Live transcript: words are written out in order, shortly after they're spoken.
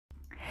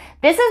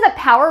This is the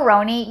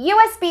Poweroni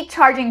USB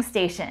charging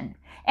station,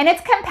 and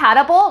it's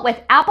compatible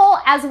with Apple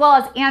as well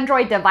as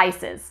Android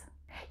devices.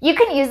 You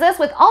can use this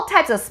with all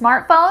types of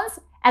smartphones,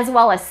 as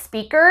well as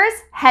speakers,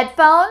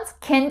 headphones,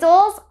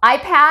 Kindles,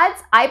 iPads,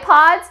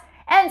 iPods,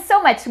 and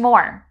so much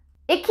more.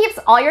 It keeps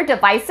all your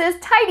devices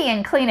tidy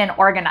and clean and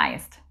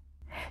organized.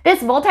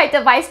 This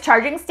multi-device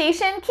charging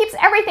station keeps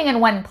everything in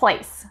one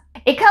place.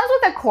 It comes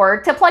with a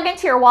cord to plug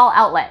into your wall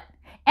outlet,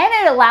 and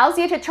it allows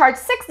you to charge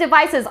 6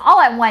 devices all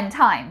at one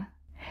time.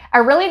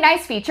 A really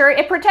nice feature,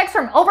 it protects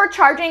from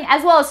overcharging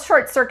as well as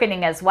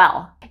short-circuiting as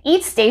well.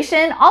 Each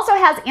station also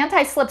has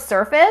anti-slip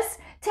surface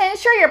to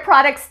ensure your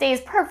product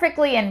stays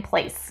perfectly in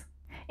place.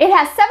 It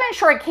has 7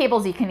 short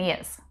cables you can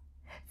use,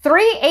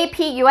 3 AP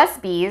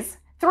USBs,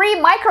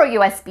 3 micro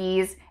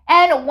USBs,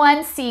 and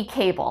 1 C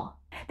cable.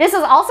 This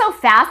is also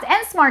fast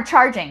and smart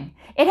charging.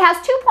 It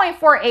has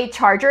 2.4A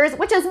chargers,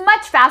 which is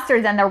much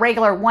faster than the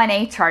regular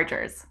 1A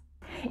chargers.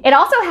 It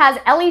also has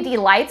LED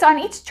lights on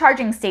each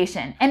charging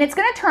station, and it's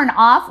going to turn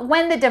off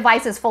when the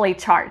device is fully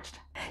charged.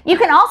 You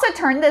can also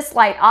turn this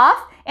light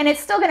off, and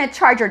it's still going to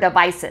charge your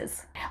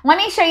devices. Let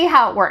me show you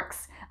how it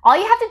works. All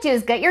you have to do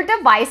is get your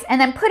device and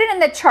then put it in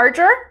the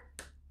charger,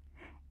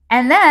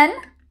 and then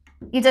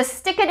you just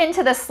stick it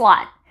into the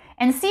slot.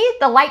 And see,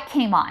 the light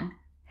came on.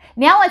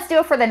 Now let's do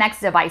it for the next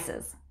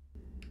devices.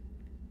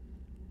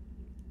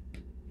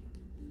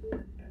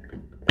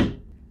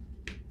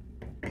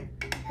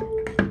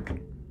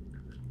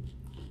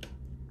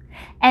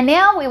 And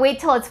now we wait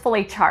till it's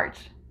fully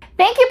charged.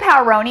 Thank you,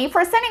 Poweroni,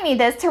 for sending me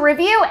this to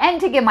review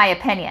and to give my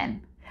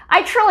opinion.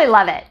 I truly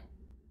love it.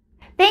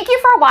 Thank you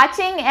for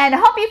watching and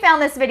hope you found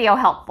this video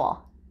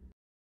helpful.